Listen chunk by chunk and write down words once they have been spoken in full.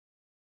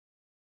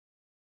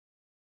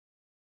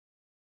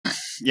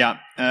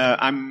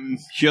I'm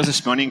here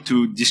this morning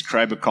to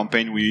describe a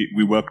campaign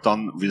we worked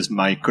on with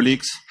my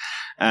colleagues.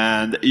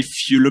 And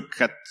if you look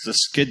at the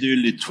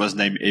schedule, it was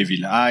named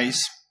EvilEye.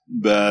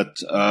 But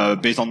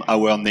based on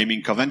our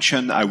naming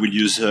convention, I will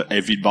use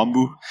Evil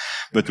Bamboo,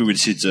 but we will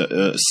see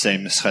the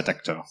same threat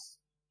actor.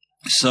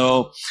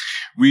 So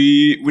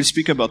we will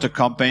speak about a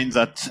campaign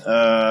that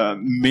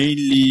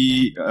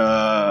mainly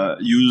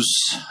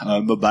use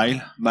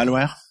mobile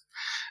malware.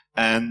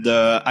 And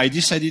I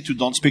decided to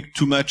don't speak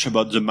too much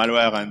about the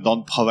malware and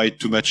don't provide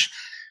too much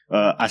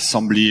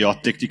assembly or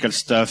technical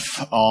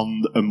stuff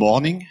on a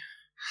morning.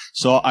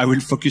 So I will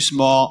focus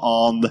more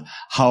on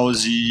how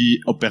the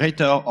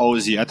operator or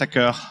the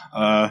attacker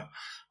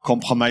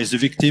compromise the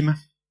victim.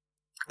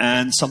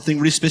 And something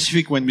really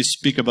specific when we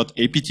speak about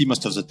APT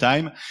most of the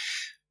time,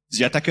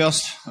 the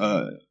attackers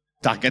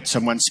target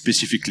someone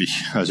specifically.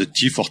 The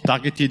thief or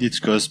targeted, it's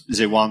because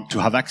they want to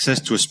have access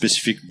to a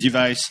specific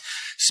device,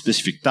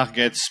 specific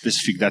target,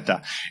 specific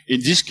data. In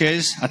this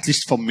case, at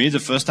least for me, the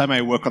first time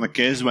I work on a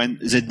case when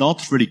they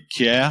don't really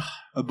care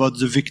about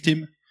the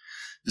victim,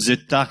 they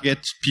target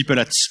people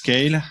at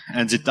scale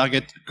and they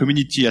target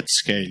community at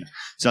scale.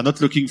 They're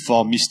not looking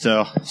for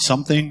Mr.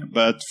 something,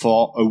 but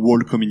for a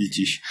whole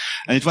community.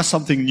 And it was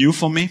something new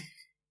for me.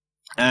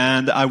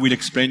 And I will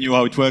explain you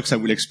how it works. I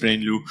will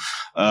explain you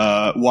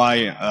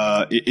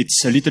why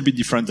it's a little bit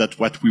different than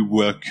what we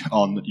work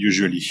on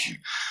usually.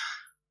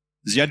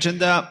 The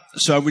agenda,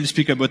 so I will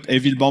speak about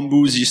Evil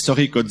Bamboo. The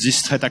history of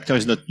this threat actor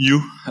is not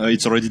new.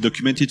 It's already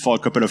documented for a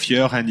couple of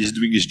years and is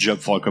doing his job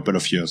for a couple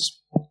of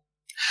years.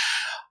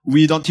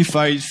 We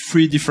identified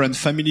 3 different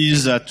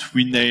families that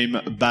we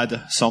name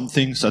bad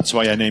something. That's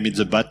why I name it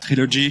the bad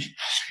trilogy.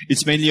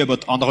 It's mainly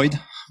about Android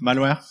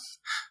malware.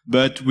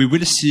 But we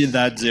will see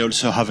that they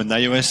also have an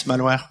iOS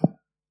malware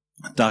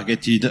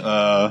targeted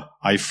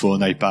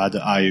iPhone, iPad,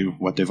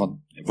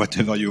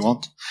 whatever you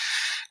want.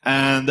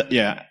 And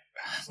yeah,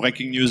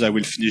 breaking news, I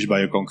will finish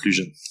by a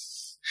conclusion.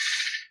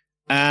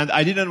 And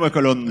I didn't work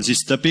alone on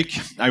this topic.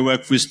 I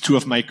worked with 2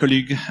 of my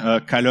colleagues,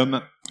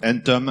 Callum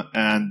and Tom,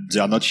 and they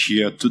are not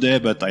here today,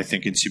 but I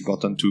think it's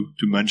important to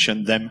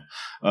mention them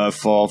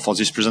for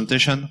this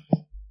presentation.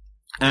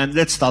 And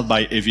let's start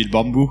by Evil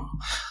Bamboo.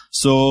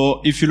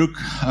 So if you look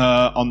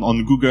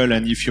on Google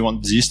and if you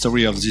want the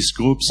history of these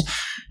groups,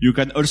 you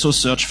can also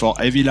search for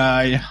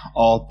EvilEye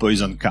or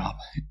Poison Carp.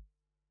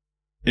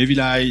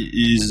 EvilEye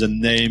is the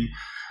name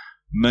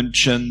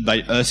mentioned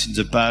by us in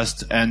the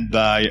past and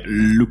by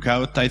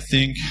Lookout, I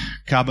think.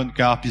 Carbon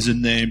Carp is a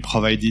name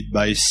provided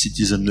by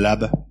Citizen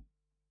Lab.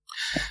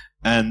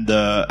 And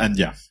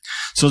yeah.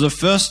 So the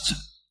first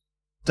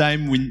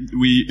time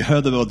we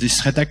heard about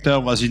this threat actor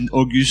was in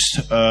August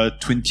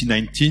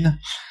 2019.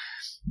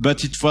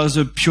 But it was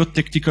a pure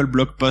technical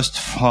blog post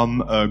from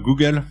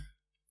Google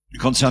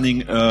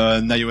concerning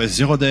an iOS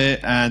 0-day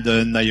and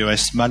an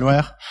iOS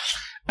malware.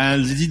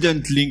 And they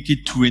didn't link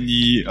it to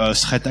any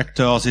threat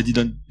actors.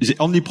 They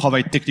only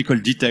provide technical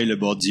detail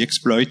about the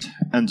exploit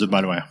and the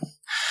malware.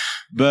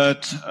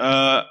 But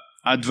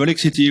at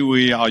Volexity,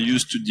 we are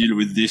used to deal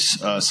with this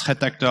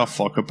threat actor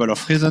for a couple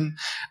of reasons.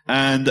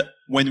 And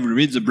when we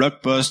read the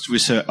blog post, we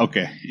say,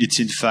 okay, it's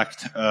in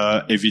fact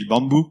Evil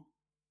Bamboo.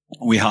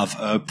 We have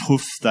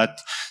proof that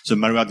the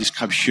malware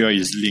described here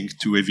is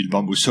linked to Evil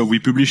Bamboo. So we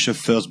published a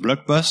first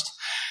blog post.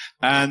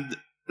 And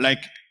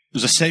like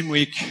the same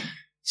week,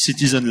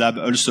 Citizen Lab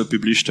also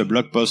published a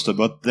blog post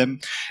about them,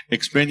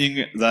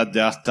 explaining that they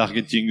are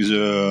targeting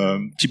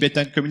the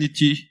Tibetan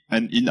community.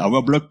 And in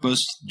our blog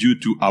post, due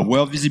to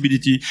our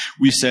visibility,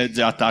 we said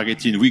they are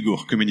targeting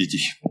Uyghur community.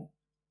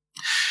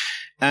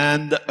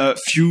 And a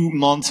few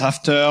months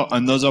after,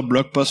 another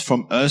blog post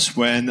from us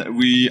when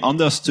we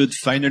understood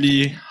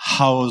finally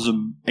how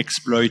the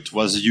exploit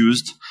was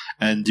used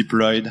and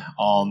deployed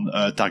on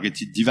a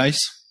targeted device.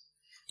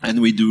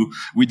 And we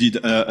did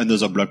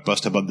another blog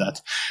post about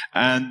that.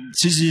 And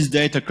since this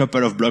date, a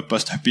couple of blog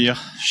posts appear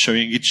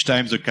showing each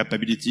time the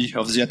capability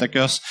of the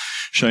attackers,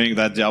 showing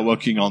that they are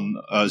working on,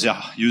 they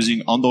are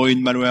using Android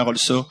malware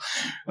also.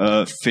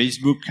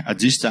 Facebook at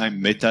this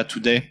time, Meta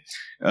today,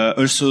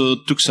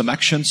 also took some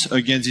actions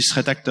against this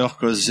threat actor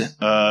because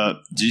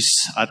these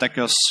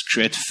attackers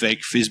create fake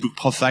Facebook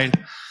profile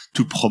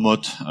to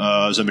promote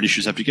the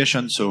malicious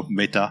application. So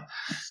Meta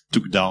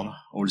took down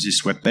all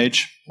this web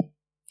page.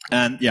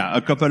 And yeah,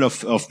 a couple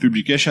of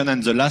publications,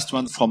 and the last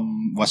one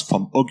was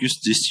from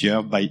August this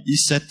year by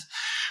ESET,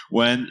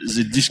 when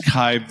they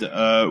described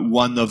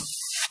one of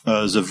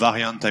the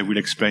variant I will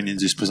explain in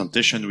this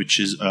presentation, which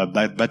is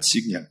bad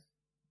signal.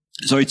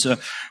 So it's a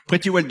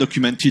pretty well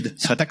documented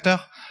threat actor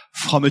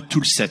from a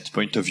toolset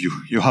point of view.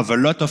 You have a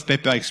lot of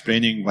paper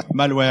explaining what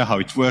malware, how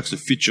it works, the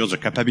features, the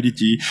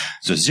capability,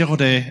 the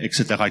 0-day,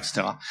 etc.,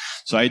 etc.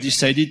 So I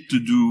decided to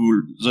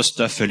do the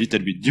stuff a little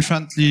bit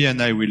differently,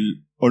 and I will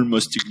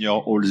almost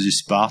ignore all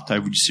this part. I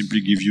will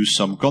simply give you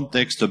some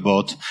context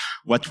about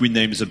what we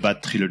name the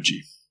bad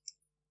trilogy.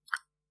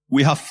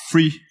 We have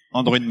 3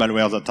 Android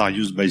malware that are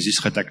used by this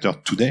threat actor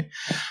today: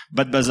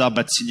 Bad Bazaar,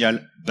 Bad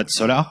Signal, Bad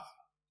Solar.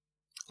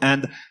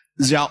 And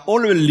they are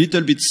all a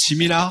little bit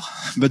similar,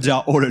 but they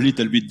are all a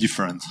little bit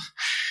different.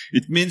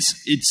 It means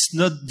it's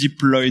not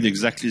deployed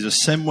exactly the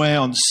same way.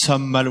 On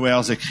some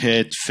malware, they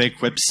create fake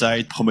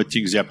website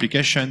promoting the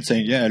application,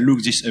 saying, yeah,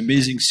 look, this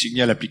amazing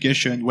Signal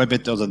application, way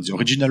better than the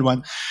original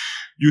one.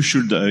 You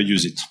should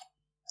use it.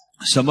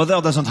 Some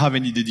other doesn't have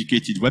any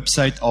dedicated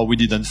website, or we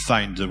didn't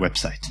find the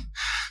website.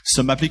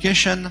 Some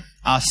applications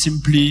are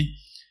simply,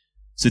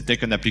 they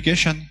take an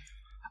application,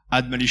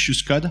 add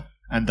malicious code,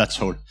 and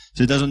that's all.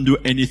 They doesn't do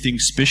anything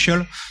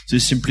special. They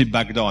simply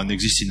backdoor an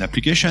existing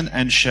application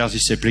and share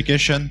this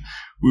application.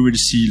 We will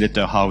see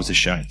later how they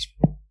share it.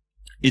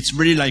 It's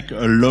really like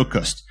a low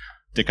cost.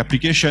 Take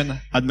application,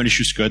 add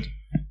malicious code,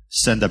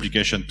 send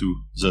application to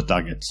the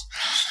target.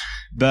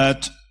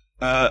 But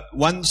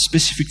one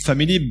specific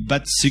family,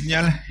 bad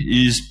signal,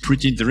 is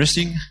pretty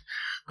interesting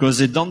because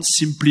they don't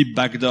simply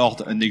backdoor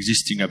an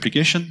existing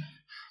application,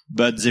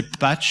 but they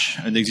patch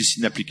an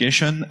existing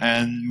application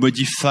and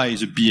modify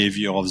the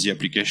behavior of the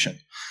application.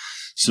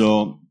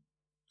 So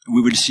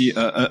we will see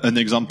an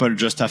example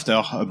just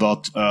after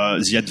about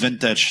the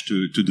advantage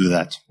to do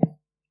that.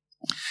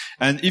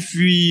 And if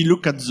we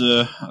look at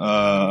the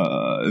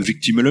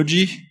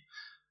victimology,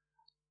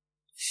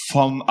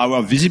 from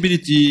our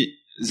visibility,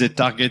 they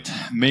target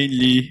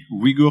mainly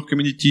Uyghur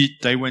community,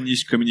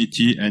 Taiwanese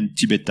community, and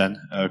Tibetan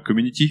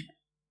community.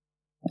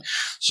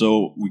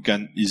 So we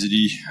can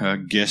easily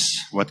guess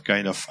what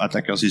kind of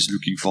attackers is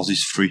looking for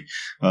these three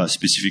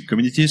specific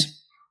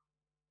communities.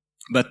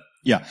 But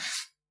yeah,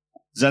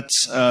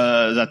 that's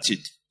it.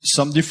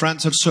 Some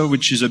difference also,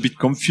 which is a bit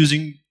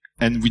confusing,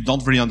 and we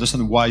don't really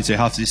understand why they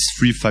have these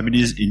three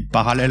families in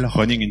parallel,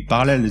 running in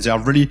parallel. They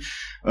are really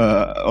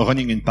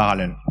running in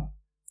parallel.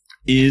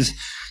 Is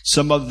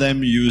some of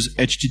them use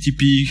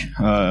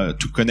HTTP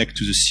to connect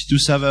to the C2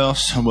 server.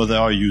 Some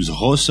other use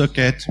raw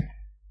socket.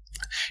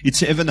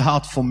 It's even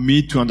hard for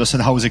me to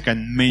understand how they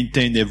can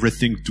maintain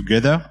everything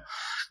together,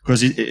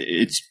 because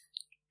it's,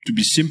 to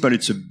be simple,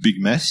 it's a big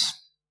mess.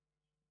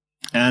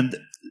 And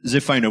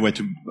they find a way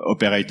to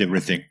operate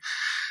everything.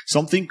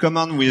 Something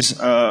common with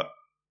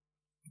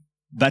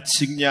Bad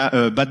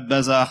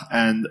Bazaar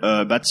and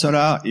Bad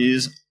Solar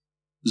is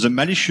the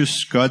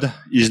malicious code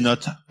is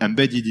not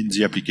embedded in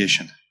the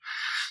application.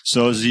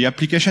 So the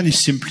application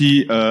is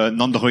simply an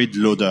Android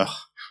loader.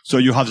 So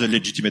you have the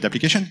legitimate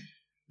application.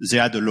 They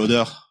add a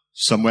loader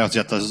somewhere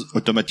that has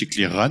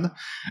automatically run,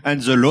 and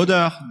the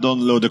loader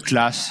download a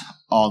class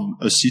on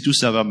a C2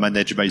 server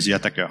managed by the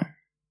attacker.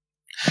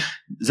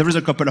 There is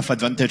a couple of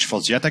advantages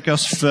for the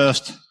attackers.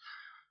 First,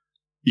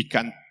 he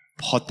can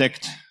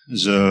protect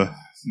the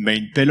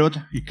main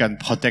payload. He can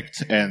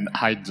protect and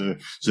hide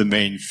the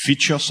main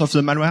features of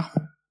the malware,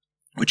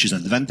 which is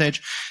an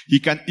advantage.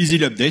 He can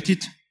easily update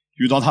it.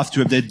 You don't have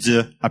to update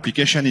the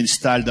application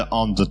installed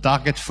on the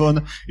target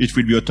phone. It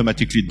will be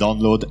automatically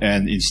downloaded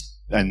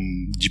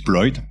and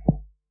deployed.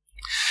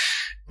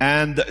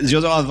 And the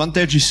other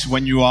advantage is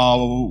when you are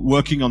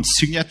working on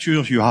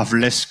signature, you have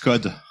less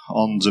code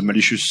on the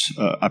malicious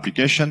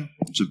application,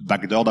 the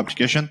backdoored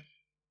application,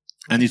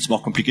 and it's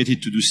more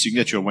complicated to do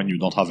signature when you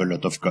don't have a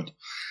lot of code.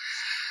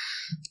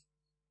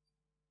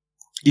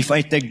 If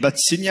I take Bad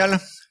Signal,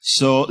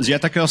 so the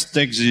attackers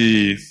take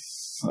the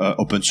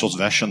open source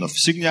version of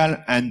Signal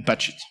and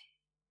patch it.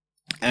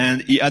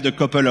 And he had a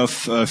couple of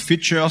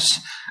features,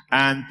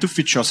 and two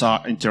features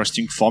are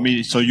interesting for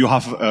me. So you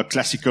have a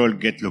classical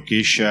get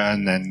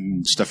location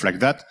and stuff like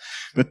that,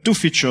 but two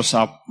features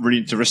are really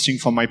interesting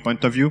from my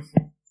point of view.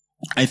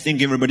 I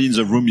think everybody in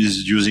the room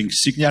is using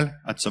Signal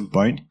at some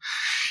point.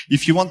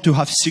 If you want to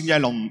have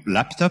Signal on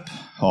laptop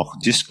or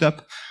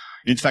desktop,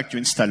 in fact, you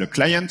install a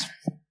client,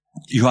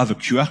 you have a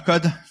QR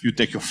code, you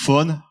take your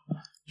phone,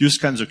 you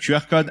scan the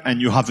QR code,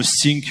 and you have a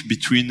sync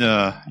between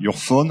your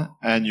phone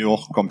and your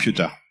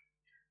computer.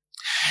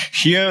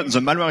 Here, the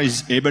malware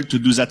is able to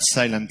do that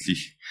silently.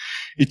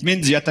 It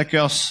means the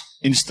attackers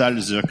install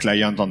the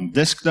client on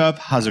desktop,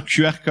 has a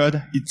QR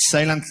code, it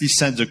silently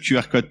sends the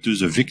QR code to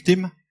the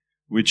victim,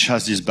 which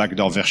has this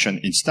backdoor version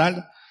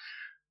installed.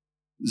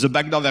 The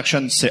backdoor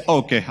version say, oh,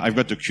 okay, I've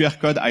got the QR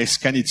code, I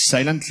scan it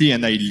silently,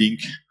 and I link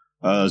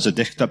the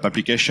desktop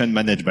application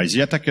managed by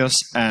the attackers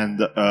and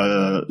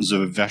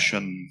the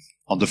version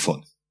on the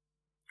phone.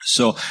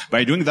 So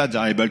by doing that,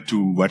 they're able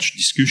to watch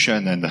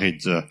discussion and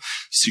read the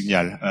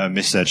Signal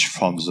message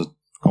from the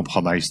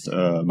compromised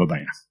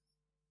mobile.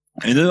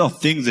 Another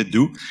thing they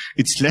do,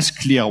 it's less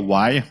clear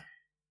why.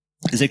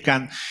 They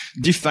can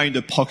define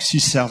a proxy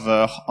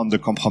server on the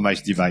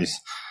compromised device.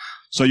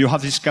 So you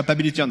have this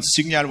capability on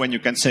Signal when you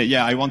can say,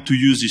 yeah, I want to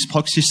use this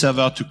proxy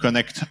server to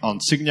connect on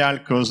Signal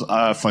because,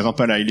 for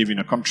example, I live in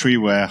a country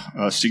where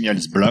Signal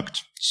is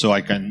blocked. So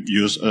I can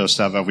use a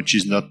server which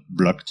is not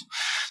blocked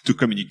to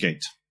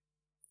communicate.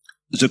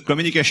 The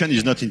communication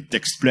is not in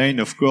text plain,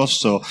 of course,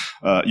 so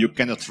you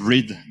cannot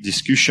read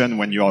discussion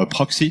when you are a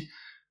proxy,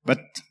 but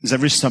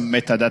there is some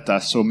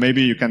metadata. So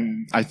maybe you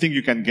can, I think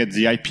you can get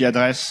the IP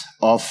address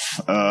of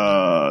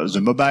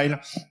the mobile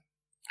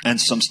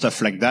and some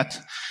stuff like that.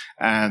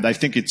 And I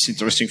think it's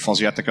interesting for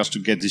the attackers to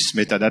get this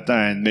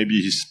metadata, and maybe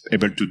he's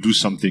able to do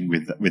something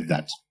with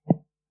that.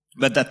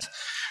 But that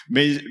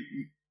mainly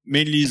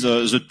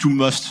the two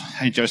most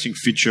interesting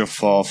feature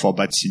for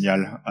bad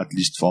signal, at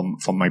least from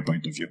my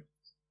point of view.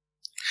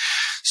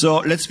 So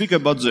let's speak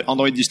about the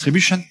Android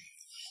distribution.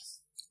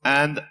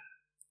 And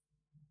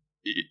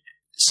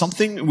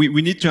something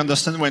we need to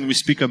understand when we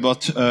speak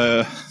about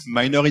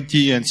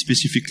minority and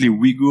specifically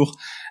Uyghur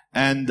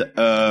and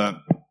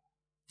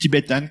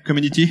Tibetan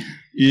community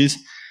is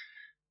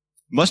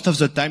most of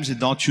the time they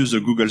don't use the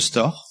Google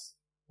Store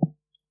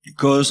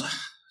because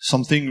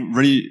something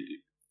really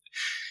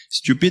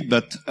stupid,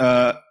 but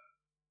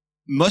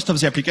most of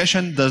the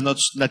application does not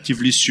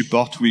natively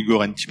support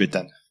Uyghur and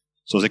Tibetan.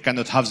 So they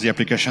cannot have the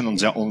application on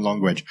their own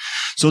language.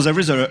 So there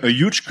is a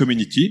huge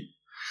community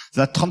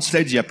that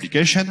translates the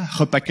application,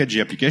 repackage the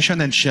application,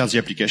 and share the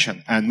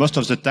application. And most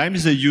of the time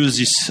they use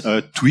this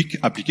tweak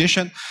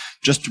application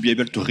just to be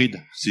able to read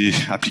the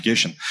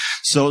application.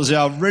 So they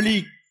are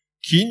really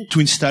keen to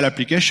install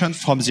application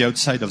from the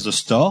outside of the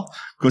store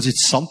because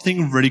it's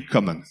something really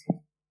common.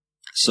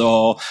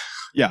 So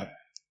yeah,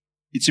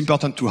 it's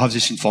important to have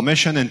this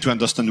information and to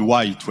understand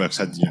why it works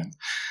at the end.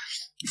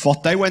 For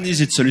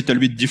Taiwanese, it's a little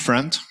bit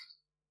different.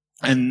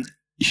 And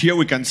here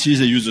we can see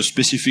they use a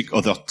specific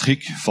other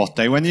trick for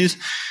Taiwanese.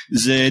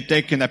 They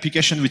take an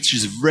application which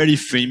is very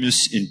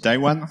famous in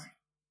Taiwan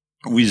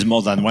with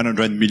more than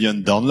 100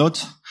 million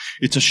downloads.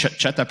 It's a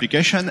chat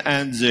application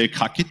and they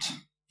crack it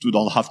to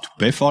don't have to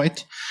pay for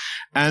it.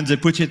 And they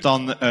put it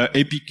on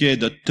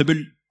apk.tw,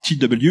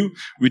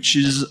 which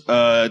is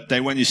a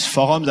Taiwanese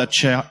forum that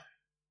share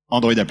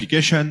Android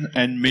application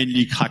and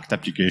mainly cracked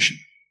application.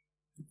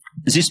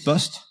 This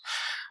post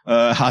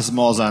has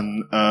more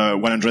than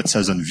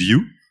 100,000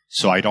 views.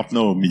 So I don't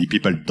know how many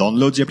people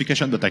download the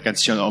application, but I can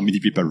see how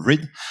many people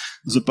read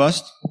the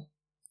post.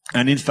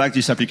 And in fact,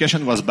 this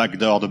application was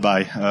backdoored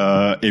by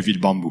Evil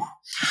Bamboo.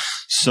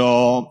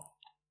 So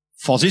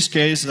for this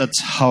case, that's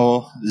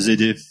how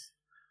they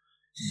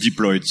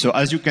deployed. So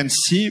as you can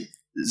see,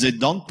 they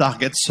don't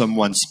target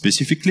someone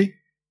specifically,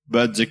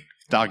 but they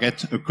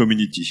target a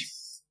community.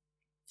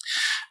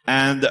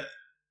 And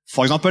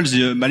for example,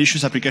 the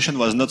malicious application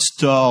was not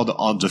stored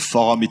on the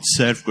forum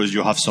itself because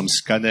you have some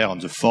scanner on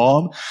the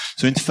forum.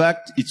 So in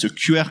fact, it's a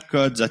QR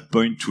code that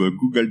points to a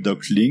Google Doc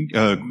link,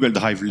 Google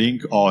Drive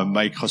link, or a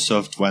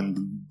Microsoft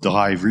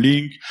OneDrive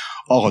link,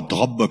 or a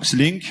Dropbox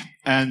link.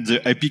 And the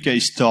APK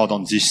is stored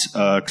on this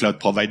cloud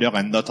provider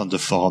and not on the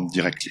forum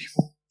directly.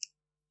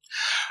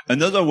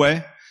 Another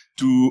way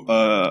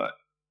to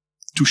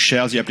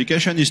share the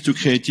application is to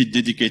create a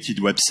dedicated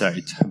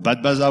website.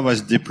 Bad Bazaar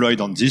was deployed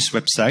on this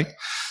website.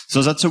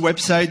 So that's a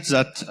website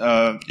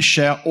that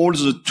share all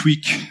the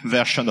tweak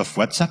version of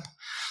WhatsApp.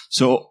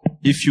 So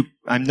if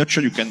I'm not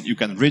sure you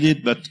can read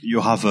it, but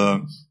you have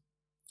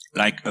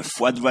like a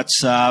FWAD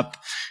WhatsApp,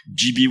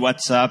 GB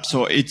WhatsApp.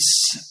 So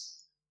it's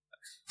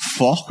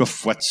fork of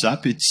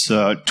WhatsApp. It's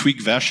a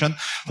tweak version.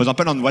 For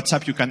example, on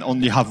WhatsApp, you can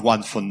only have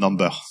one phone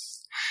number.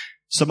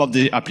 Some of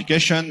the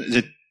application,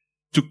 they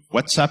took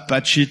WhatsApp,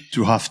 patch it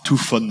to have two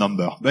phone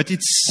numbers, but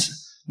it's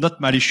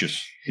not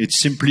malicious.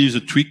 It's simply the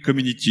tweak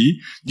community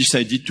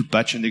decided to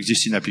patch an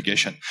existing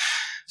application.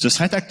 The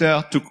threat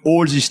actor took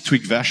all these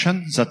tweak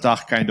versions that are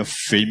kind of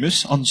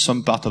famous on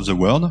some part of the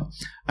world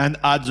and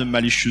add the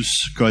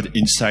malicious code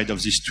inside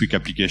of this tweak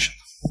application.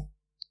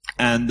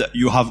 And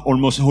you have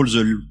almost all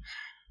the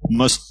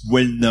most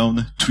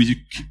well-known tweak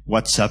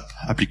WhatsApp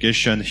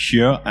application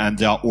here, and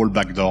they are all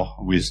backdoor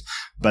with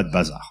Bad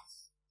Bazaar.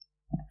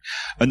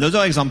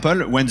 Another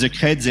example, when they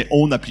create their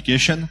own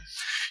application,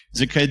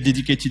 they create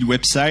dedicated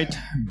website.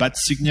 Bad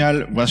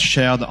Signal was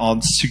shared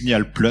on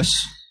Signal Plus.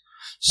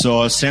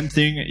 So same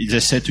thing, they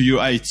say to you,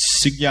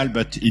 it's Signal,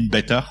 but in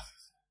better.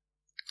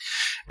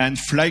 And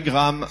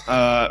Flygram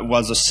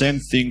was the same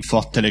thing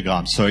for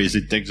Telegram. So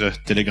they take the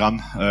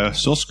Telegram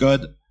source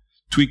code,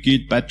 tweak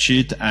it, patch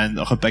it, and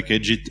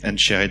repackage it and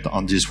share it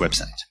on this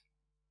website.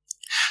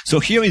 So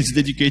here is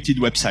dedicated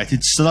website.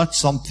 It's not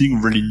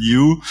something really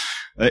new.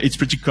 It's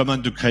pretty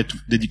common to create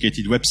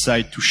dedicated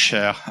website to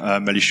share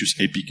malicious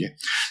APK.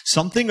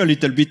 Something a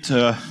little bit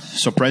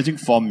surprising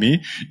for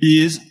me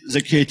is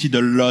they created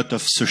a lot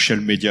of social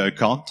media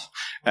accounts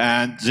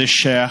and they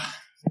share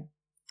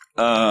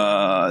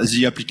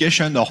the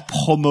application or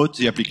promote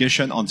the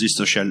application on this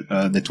social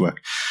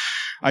network.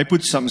 I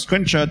put some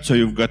screenshots, so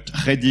you've got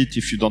Reddit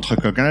if you don't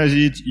recognize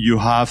it. You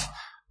have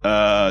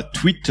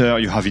Twitter,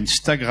 you have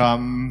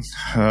Instagram,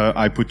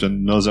 I put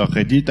another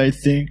Reddit, I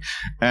think,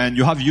 and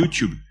you have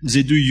YouTube.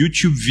 They do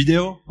YouTube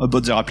video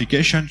about their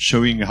application,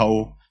 showing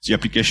how the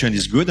application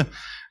is good,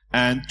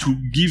 and to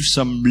give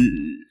some,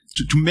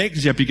 to make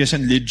the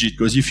application legit,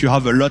 because if you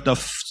have a lot of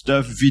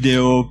stuff,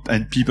 video,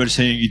 and people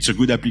saying it's a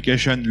good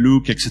application,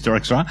 look, etc.,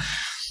 etc.,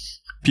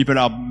 people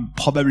are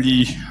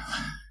probably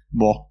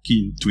more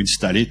keen to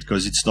install it,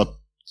 because it's not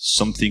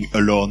something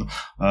alone,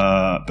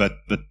 but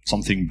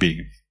something big.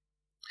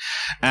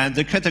 And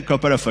they create a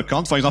couple of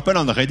accounts. For example,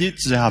 on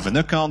Reddit, they have an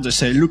account. They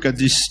say, look at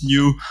this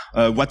new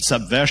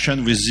WhatsApp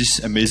version with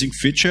this amazing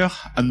feature.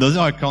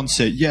 Another account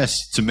say, yes,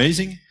 it's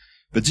amazing.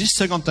 But this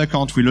second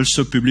account will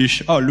also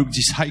publish, oh, look,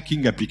 this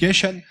hiking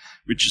application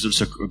which is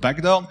also a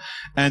backdoor.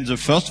 And the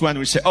first one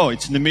will say, oh,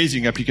 it's an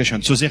amazing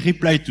application. So they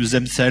reply to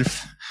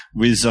themselves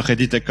with a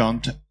Reddit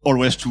account,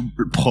 always to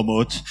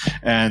promote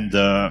and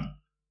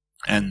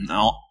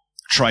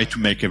try to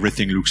make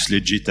everything looks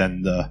legit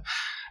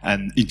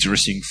and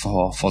interesting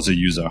for the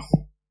user.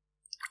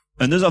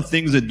 Another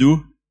thing they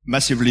do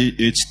massively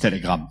is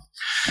Telegram.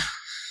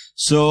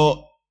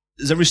 So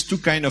there is two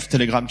kinds of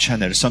Telegram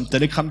channels. Some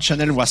Telegram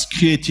channel was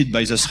created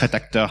by the threat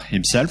actor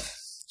himself.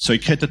 So he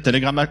created a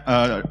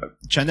Telegram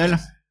channel.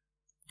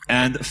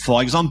 And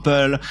for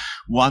example,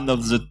 one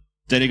of the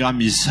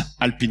Telegram is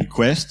Alpine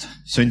Quest.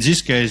 So in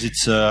this case,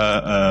 it's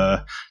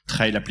a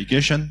trail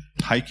application,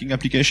 hiking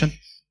application.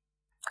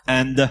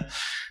 And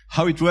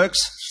how it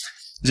works,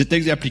 they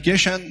take the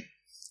application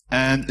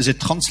and they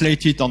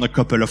translate it on a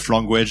couple of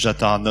languages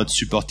that are not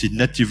supported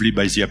natively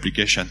by the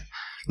application,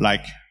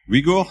 like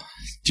Uyghur,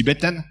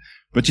 Tibetan,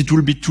 but it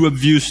will be too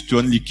obvious to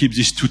only keep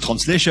these two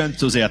translations,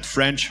 so they had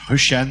French,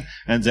 Russian,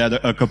 and they had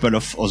a couple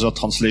of other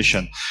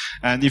translations.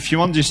 And if you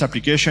want this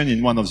application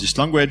in one of these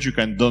languages, you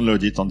can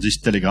download it on this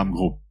Telegram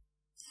group.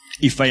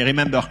 If I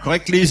remember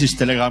correctly, this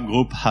Telegram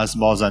group has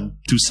more than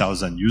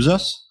 2,000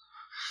 users.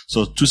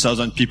 So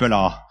 2,000 people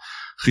are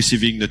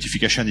receiving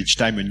notification each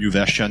time a new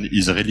version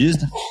is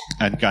released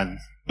and can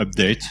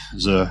update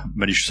the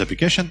malicious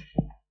application.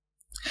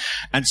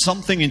 And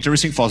something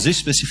interesting for this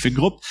specific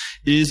group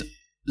is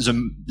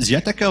the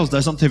attackers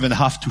doesn't even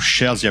have to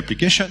share the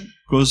application,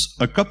 because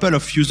a couple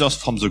of users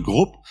from the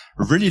group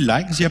really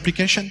like the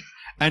application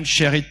and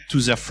share it to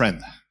their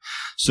friend.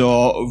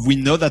 So we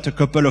know that a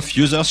couple of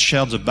users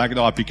share the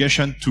backdoor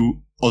application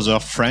to other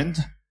friends,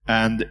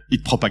 and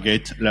it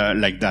propagates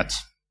like that.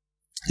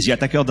 The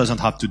attacker doesn't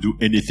have to do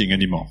anything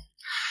anymore.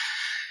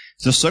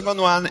 The second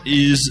one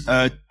is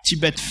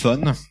Tibet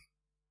Fun,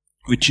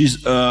 which is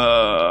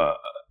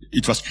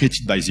it was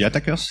created by the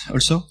attackers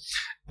also.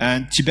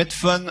 And Tibet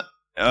Fun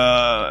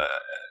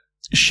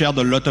shared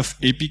a lot of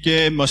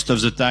APK, most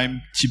of the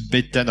time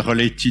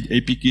Tibetan-related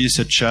APK,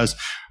 such as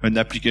an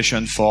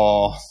application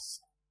for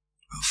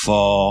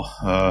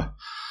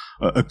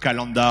a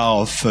calendar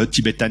of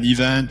Tibetan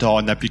event, or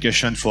an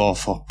application for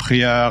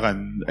prayer,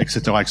 and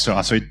etc.,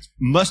 etc. So it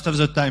most of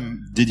the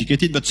time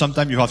dedicated, but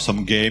sometimes you have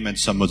some game and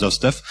some other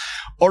stuff.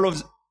 All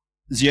of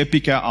the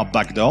APK are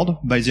backdoored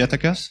by the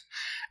attackers.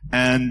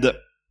 And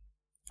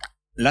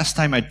last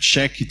time I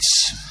checked,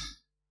 it's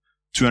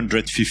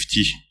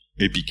 250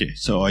 APK.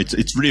 So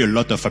it's really a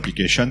lot of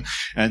application,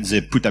 and they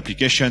put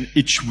application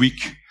each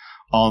week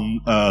on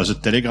the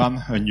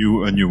Telegram, a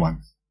new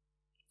one.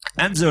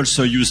 And they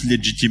also use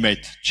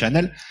legitimate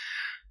channel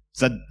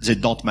that they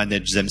don't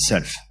manage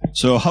themselves.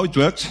 So how it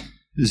works,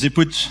 they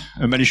put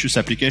a malicious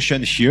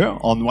application here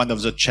on one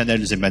of the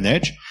channels they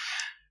manage,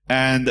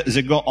 and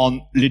they go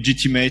on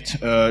legitimate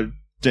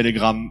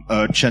Telegram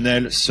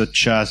channel,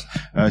 such as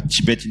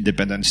Tibet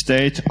Independent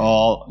State,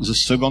 or the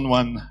second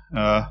one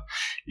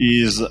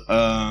is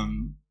a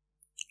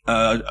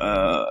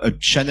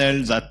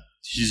channel that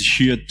is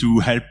here to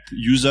help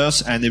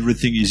users, and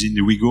everything is in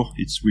the Uyghur.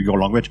 It's Uyghur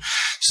language.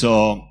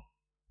 So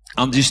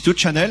on these two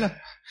channels,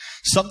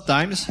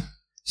 sometimes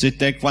they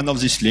take one of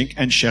these links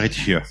and share it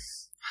here.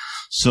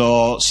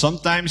 So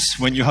sometimes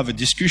when you have a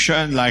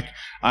discussion, like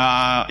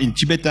in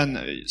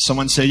Tibetan,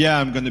 someone say, yeah,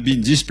 I'm going to be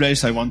in this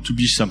place, I want to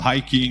be some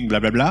hiking, blah,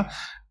 blah, blah.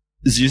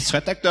 The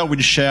threat actor will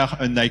share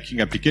a hiking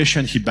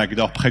application he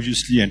backdoored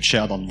previously and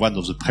shared on one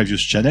of the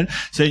previous channels,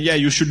 saying, yeah,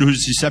 you should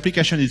use this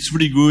application, it's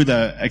really good,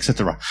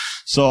 etc.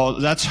 So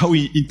that's how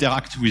we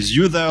interact with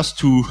users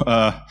to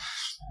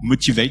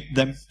motivate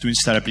them to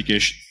install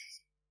application.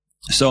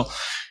 So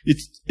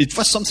it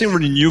was something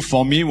really new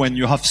for me when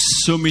you have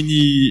so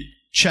many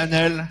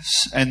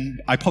channels,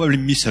 and I probably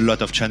miss a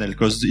lot of channels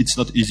because it's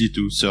not easy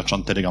to search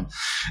on Telegram.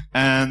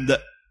 And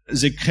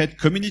they create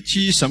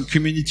community. Some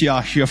community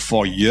are here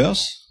for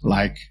years,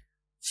 like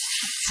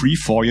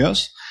 3-4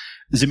 years.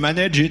 They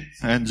manage it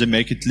and they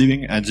make it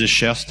living and they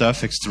share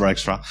stuff,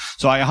 extra.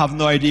 So I have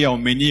no idea how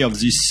many of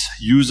these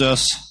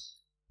users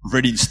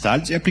really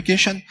installed the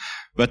application,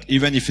 but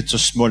even if it's a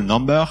small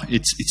number,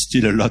 it's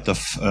still a lot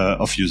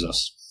of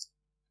users.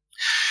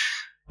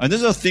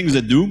 Another thing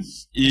they do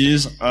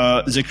is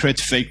they create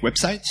fake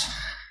websites.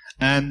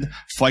 And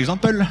for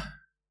example,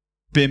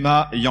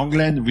 Pema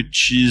Yanglen,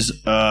 which is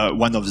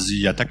one of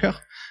the attackers,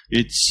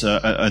 it's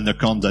an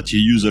account that he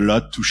uses a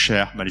lot to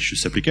share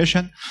malicious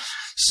application.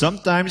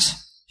 Sometimes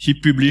he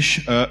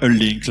publish a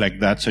link like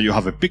that. So you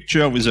have a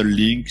picture with a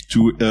link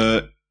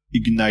to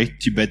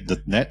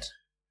ignitetibet.net.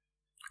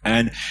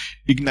 And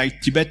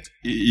Ignite Tibet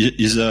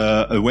is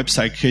a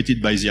website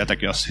created by the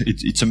attackers.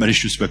 It's a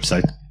malicious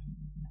website.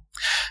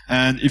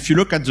 And if you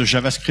look at the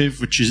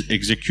JavaScript which is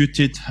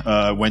executed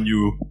when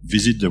you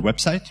visit the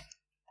website,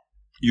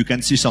 you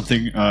can see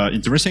something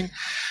interesting.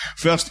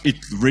 First, it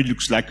really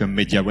looks like a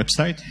media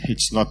website.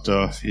 It's not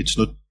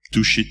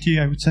too shitty,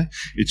 I would say.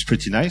 It's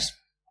pretty nice.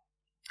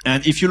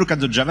 And if you look at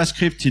the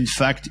JavaScript, in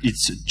fact,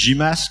 it's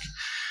Gmask,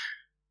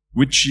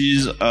 which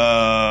is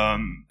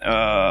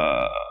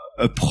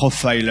a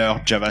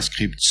profiler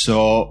JavaScript.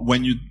 So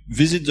when you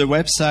visit the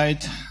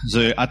website,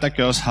 the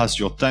attackers has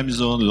your time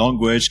zone,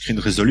 language, screen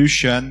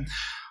resolution.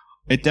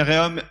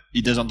 Ethereum,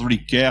 it doesn't really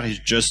care. It's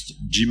just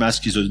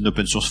Gmask is an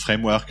open source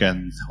framework,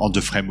 and on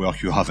the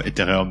framework you have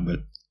Ethereum, but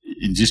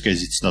in this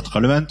case it's not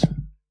relevant.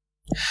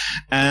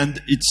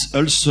 And it's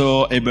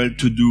also able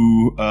to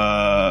do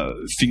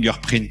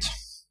fingerprint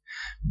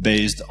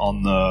based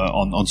on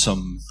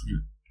some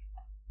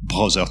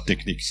browser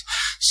techniques.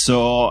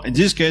 So in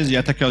this case, the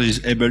attacker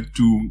is able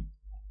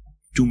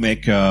to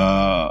make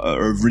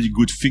a really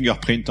good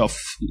fingerprint of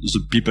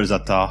the people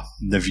that are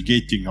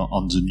navigating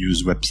on the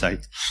news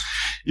website.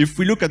 If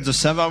we look at the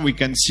server, we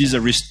can see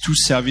there is 2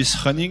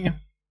 services running,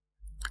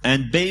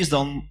 and based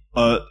on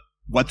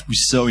what we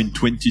saw in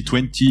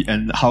 2020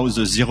 and how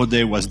the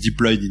 0-day was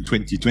deployed in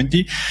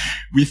 2020,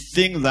 we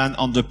think that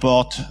on the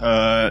port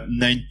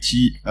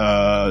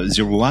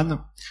 9001,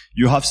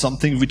 you have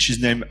something which is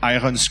named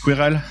Iron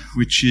Squirrel,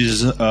 which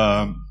is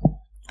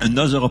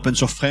another open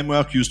source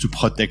framework used to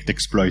protect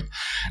exploit.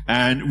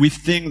 And we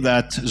think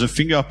that the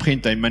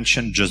fingerprint I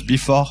mentioned just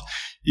before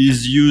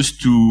is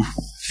used to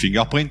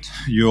fingerprint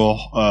your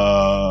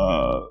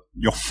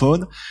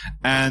phone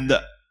and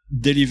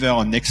deliver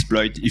an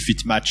exploit if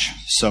it matches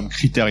some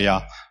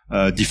criteria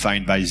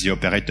defined by the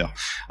operator.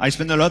 I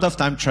spent a lot of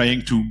time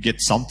trying to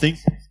get something,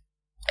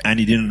 and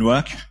it didn't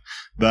work.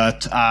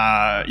 But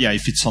yeah,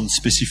 if it's on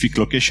specific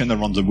location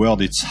around the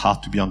world, it's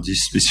hard to be on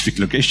this specific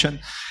location.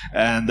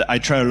 And I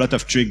tried a lot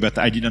of tricks, but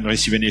I didn't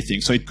receive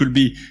anything. So it could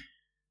be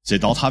they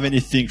don't have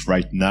anything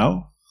right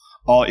now,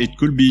 or it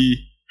could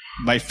be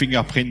my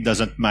fingerprint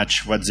doesn't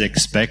match what they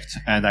expect,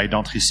 and I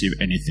don't receive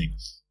anything.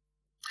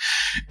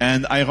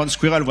 And Iron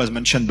Squirrel was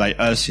mentioned by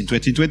us in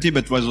 2020,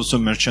 but was also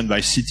mentioned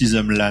by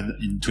Citizenland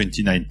in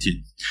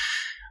 2019.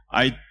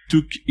 I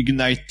took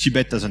Ignite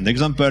Tibet as an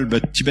example,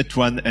 but Tibet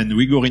One and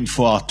Uyghur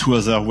Info are 2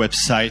 other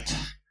websites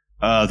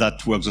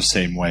that work the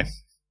same way.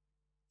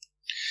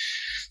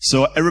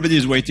 So everybody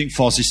is waiting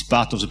for this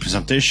part of the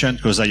presentation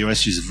because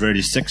iOS is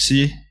very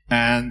sexy,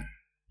 and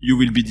you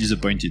will be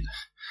disappointed.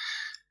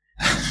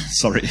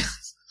 Sorry.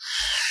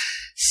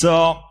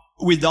 So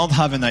we don't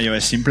have an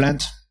iOS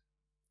implant,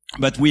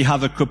 but we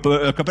have a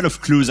couple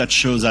of clues that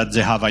show that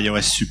they have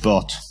iOS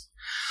support.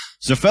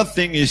 The first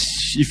thing is,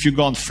 if you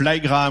go on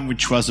Flygram,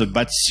 which was a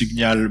bad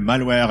signal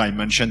malware I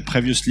mentioned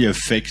previously, a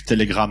fake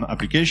Telegram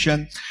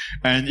application,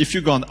 and if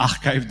you go on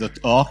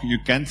archive.org, you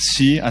can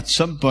see at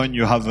some point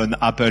you have an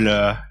Apple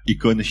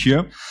icon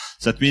here.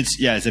 That means,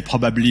 yeah, they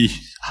probably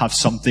have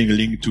something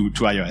linked to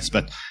iOS,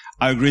 but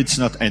I agree it's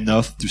not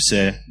enough to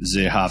say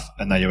they have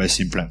an iOS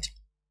implant.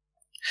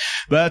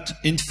 But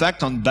in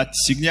fact, on bad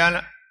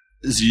signal,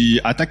 the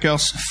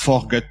attackers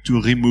forgot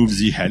to remove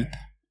the help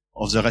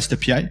of the REST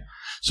API.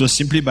 So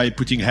simply by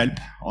putting help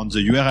on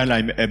the URL,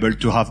 I'm able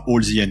to have all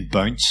the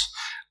endpoints.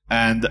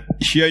 And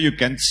here you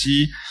can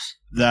see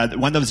that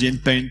one of the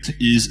endpoints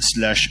is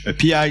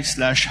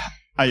 /API/iOS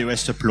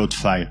upload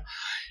file.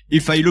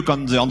 If I look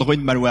on the Android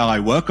malware I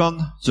work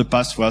on, the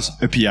path was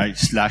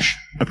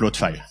API/upload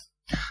file.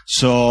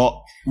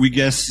 So we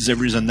guess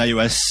there is an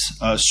iOS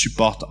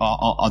support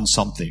on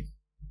something.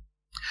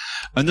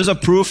 Another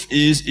proof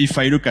is if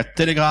I look at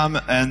Telegram,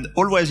 and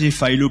always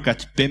if I look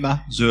at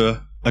Pema,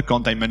 the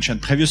account I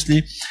mentioned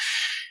previously,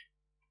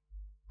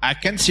 I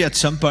can see at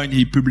some point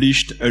he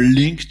published a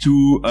link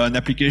to an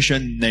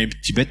application named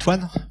Tibet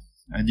One.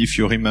 And if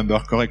you remember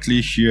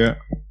correctly here,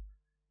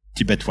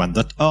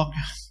 tibet1.org.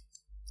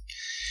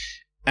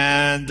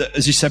 And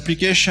this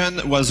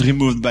application was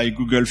removed by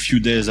Google a few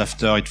days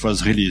after it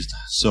was released.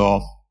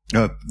 So,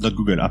 not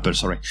Google, Apple,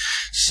 sorry.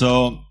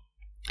 So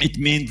it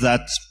means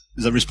that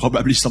there is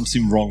probably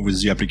something wrong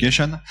with the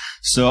application.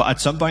 So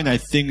at some point, I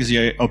think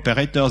the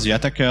operators, the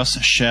attackers,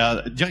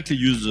 directly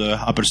use the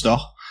Apple Store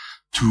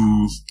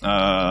to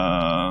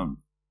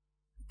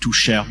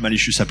share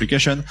malicious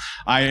application.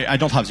 I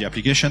don't have the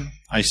application.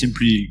 I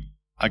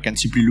can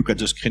simply look at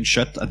the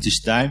screenshot at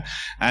this time.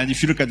 And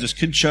if you look at the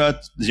screenshot,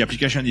 the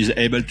application is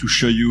able to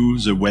show you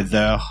the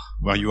weather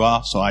where you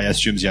are. So I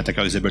assume the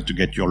attacker is able to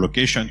get your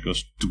location,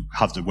 because to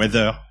have the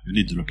weather, you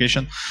need the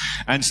location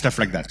and stuff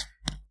like that.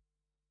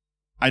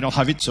 I don't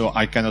have it, so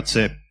I cannot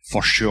say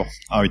for sure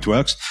how it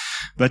works.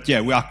 But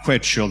yeah, we are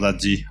quite sure that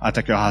the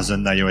attacker has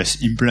an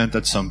iOS implant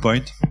at some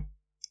point.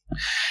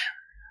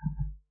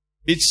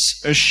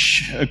 It's a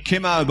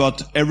schema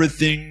about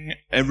everything,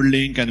 every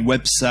link and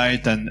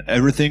website and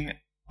everything.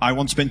 I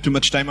won't spend too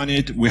much time on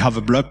it. We have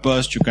a blog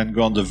post. You can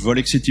go on the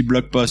Volexity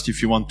blog post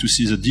if you want to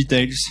see the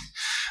details.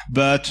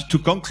 But to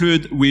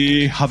conclude,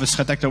 we have a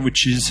threat actor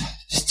which is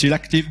still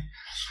active.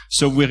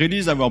 So we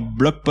released our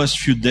blog post a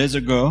few days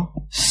ago.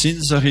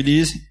 Since the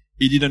release,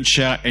 it didn't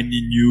share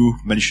any new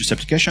malicious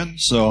application.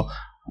 So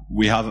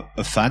we have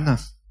a fan.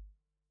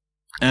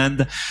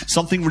 And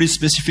something really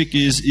specific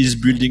is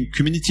building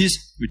communities,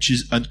 which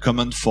is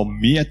uncommon for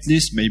me at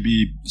least.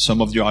 Maybe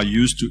some of you are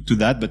used to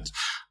that, but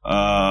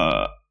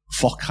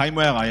for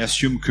crimeware, I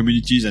assume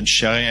communities and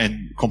sharing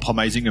and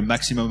compromising a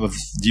maximum of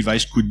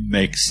device could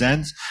make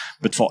sense.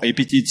 But for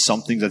APT, it's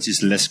something that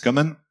is less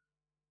common.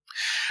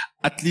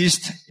 at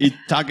least it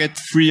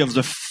targets 3 of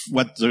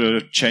what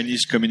the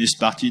Chinese Communist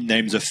Party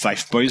named the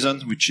 5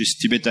 poison, which is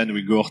Tibetan,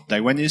 Uyghur,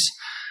 Taiwanese.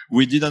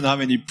 We didn't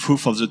have any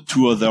proof of the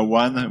 2 other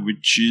one,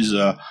 which is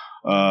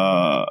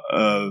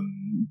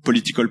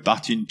political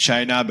party in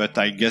China, but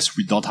I guess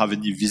we don't have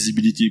any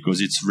visibility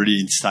because it's really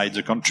inside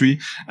the country.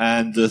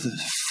 And the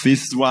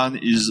 5th one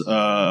is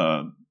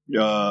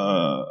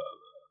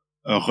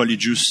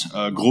religious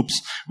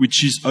groups,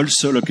 which is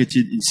also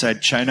located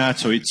inside China,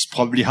 so it's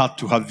probably hard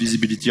to have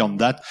visibility on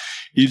that.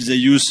 If they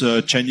use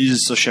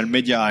Chinese social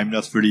media, I'm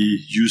not really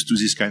used to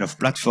this kind of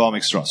platform,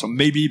 etc. So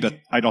maybe, but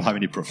I don't have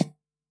any proof.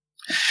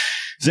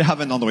 They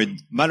have an Android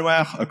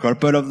malware, a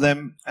couple of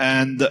them,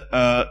 and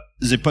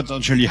they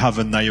potentially have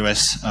an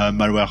iOS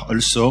malware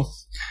also,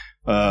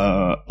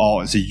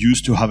 or they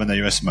used to have an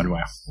iOS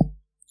malware.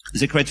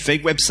 They create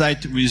fake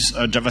website with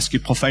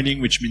JavaScript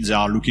profiling, which means they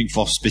are looking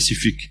for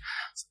specific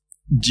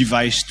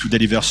device to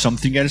deliver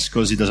something else,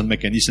 because it doesn't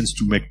make any sense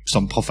to make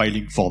some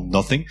profiling for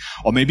nothing.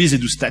 Or maybe they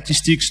do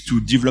statistics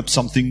to develop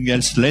something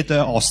else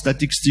later, or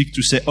statistics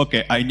to say,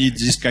 okay, I need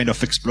this kind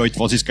of exploit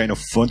for this kind of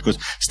phone, because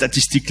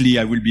statistically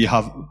I will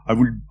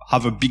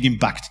have a big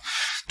impact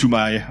to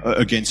my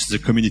against the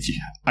community.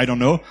 I don't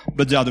know,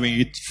 but they are doing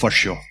it for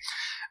sure.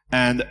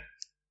 And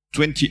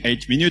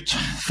 28 minutes.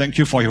 Thank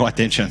you for your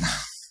attention.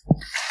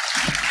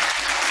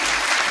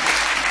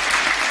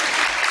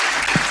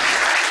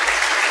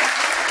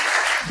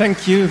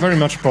 Thank you very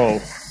much,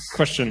 Paul.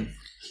 Question?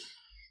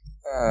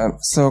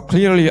 So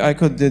clearly I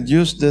could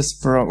deduce this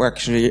from,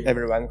 actually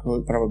everyone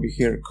could probably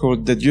here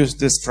could deduce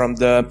this from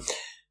the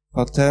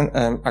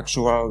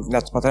actual,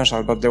 not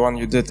potential, but the one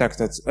you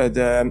detected,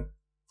 the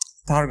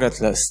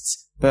target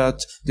lists. But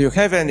do you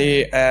have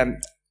any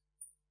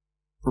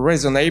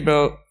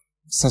reasonable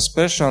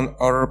suspicion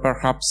or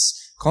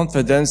perhaps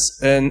confidence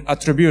in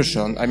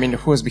attribution? I mean,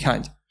 who is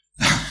behind?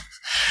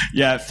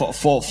 Yeah,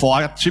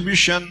 for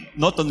attribution,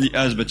 not only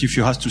us, but if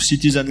you ask to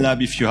Citizen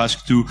Lab, if you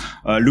ask to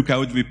look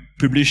out, we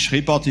publish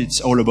report,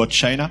 it's all about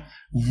China.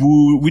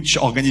 Which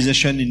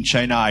organization in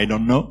China, I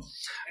don't know.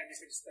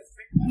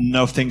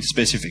 Nothing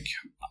specific.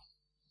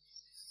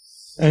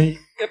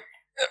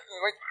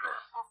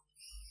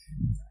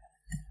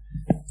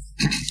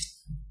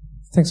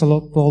 Thanks a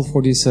lot, Paul,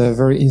 for this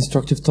very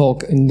instructive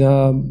talk. And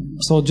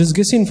so just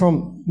guessing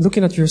from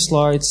looking at your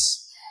slides,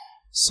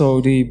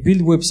 so they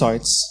build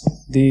websites,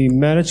 they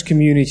manage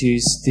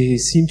communities, they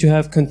seem to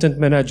have content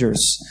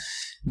managers,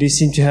 they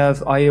seem to have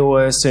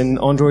iOS and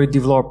Android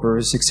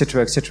developers,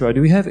 etc., etc.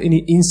 Do we have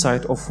any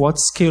insight of what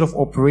scale of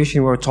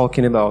operation we're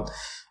talking about?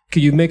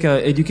 Could you make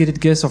an educated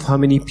guess of how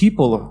many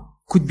people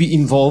could be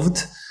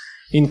involved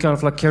in kind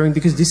of like carrying?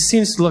 Because this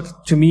seems like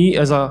to me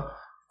as a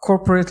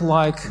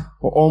corporate-like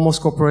or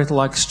almost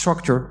corporate-like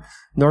structure,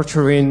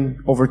 nurturing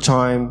over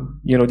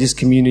time, you know, these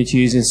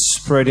communities and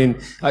spreading.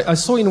 I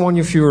saw in one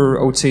of your,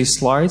 I would say,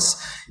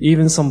 slides,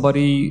 even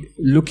somebody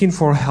looking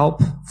for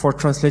help for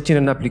translating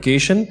an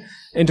application,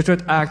 and the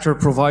threat actor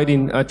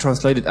providing a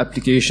translated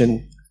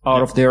application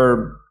out of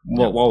their,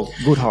 well,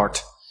 good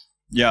heart.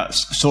 Yeah,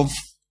 so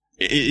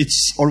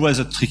it's always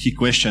a tricky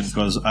question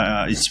because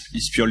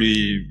it's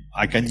purely,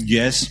 I can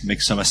guess, make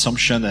some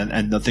assumption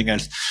and nothing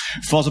else.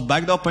 For the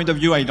backdoor point of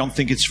view, I don't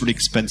think it's really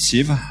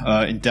expensive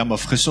in terms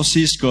of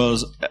resources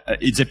because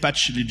it's a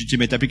patch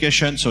legitimate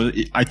application, so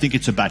I think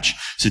it's a batch.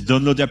 So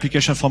download the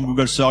application from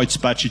Google Store, it's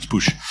patch, it's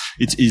push.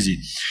 It's easy.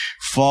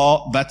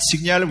 For Bat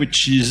Signal,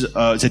 which is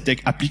they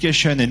take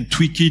application and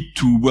tweak it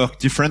to work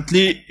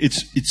differently,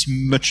 it's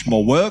much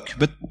more work,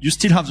 but you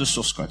still have the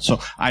source code.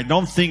 So I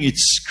don't think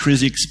it's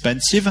crazy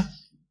expensive.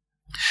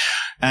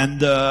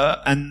 And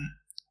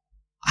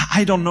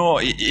I don't know,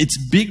 it's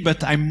big,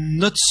 but I'm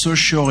not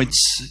sure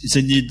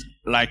they need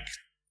like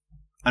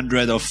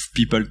 100 of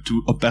people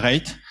to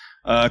operate.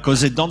 Because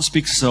they don't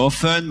speak so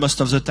often.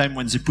 Most of the time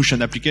when they push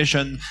an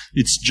application,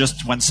 it's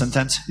just one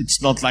sentence.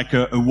 It's not like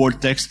a whole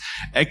text,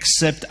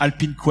 except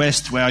Alpine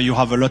Quest where you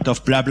have a lot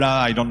of blah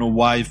blah. I don't know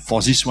why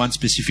for this one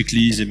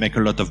specifically they make a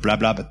lot of blah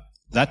blah, but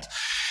that.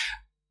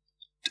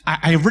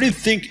 I really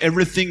think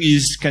everything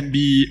can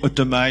be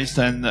automated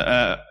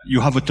and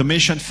you have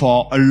automation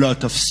for a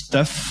lot of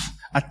stuff,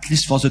 at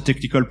least for the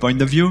technical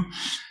point of view.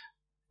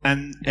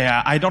 And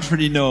yeah, I don't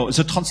really know.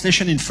 The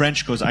translation in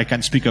French, because I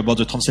can speak about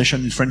the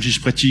translation in French, is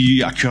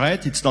pretty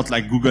accurate. It's not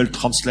like Google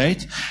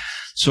Translate.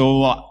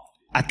 So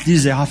at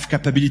least they have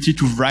capability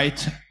to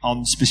write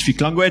on specific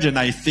language. And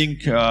I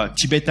think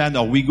Tibetan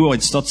or Uyghur,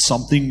 it's not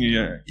something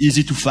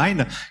easy to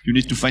find. You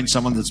need to find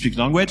someone that speaks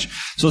language.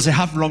 So they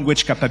have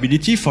language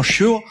capability for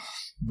sure.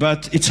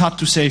 But it's hard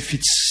to say if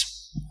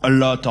it's a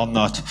lot or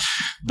not.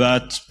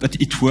 But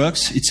it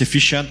works. It's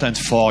efficient and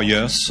 4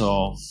 years.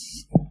 So.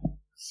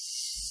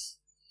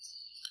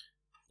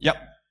 Yeah.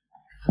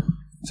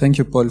 Thank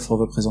you, Paul, for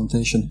the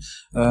presentation.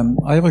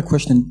 I have a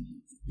question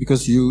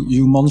because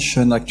you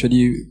mentioned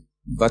actually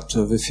that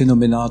the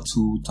phenomena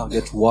to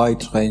target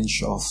wide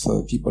range of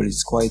people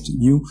is quite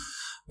new.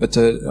 But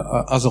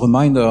as a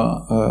reminder,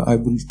 I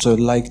would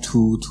like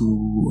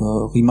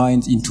to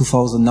remind in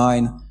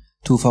 2009,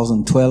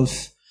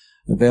 2012,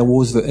 there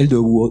was the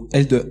Elderwood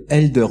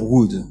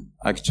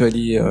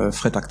actually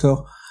threat actor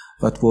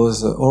that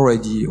was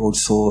already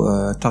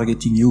also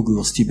targeting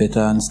Uyghurs,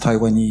 Tibetans,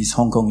 Taiwanese,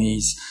 Hong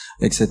Kongese,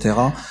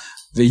 etc.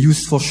 They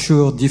used for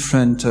sure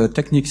different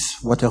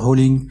techniques,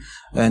 waterholing,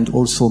 and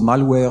also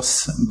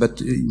malwares,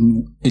 but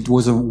it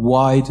was a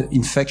wide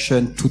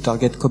infection to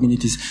target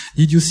communities.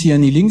 Did you see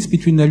any links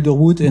between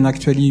Elderwood and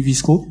actually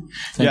this group?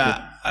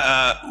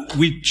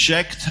 We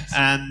checked,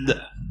 and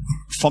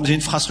from the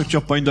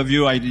infrastructure point of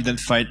view, I didn't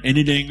find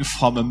anything.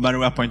 From a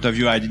malware point of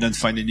view, I didn't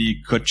find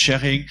any code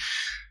sharing.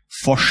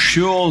 For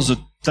sure, the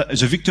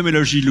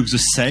victimology looks the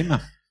same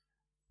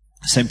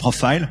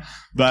profile,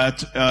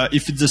 but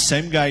if it's the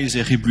same guys,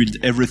 they rebuild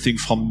everything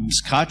from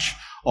scratch,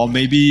 or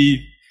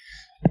maybe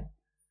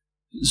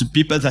the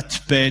people that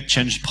pay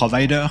change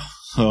provider,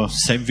 so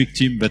same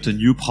victim but a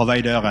new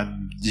provider,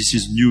 and this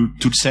is new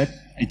toolset.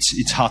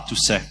 It's hard to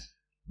say,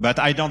 but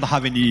I don't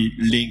have any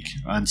link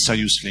and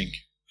serious link.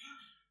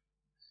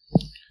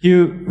 Thank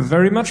you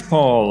very much,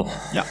 Paul.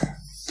 Yeah.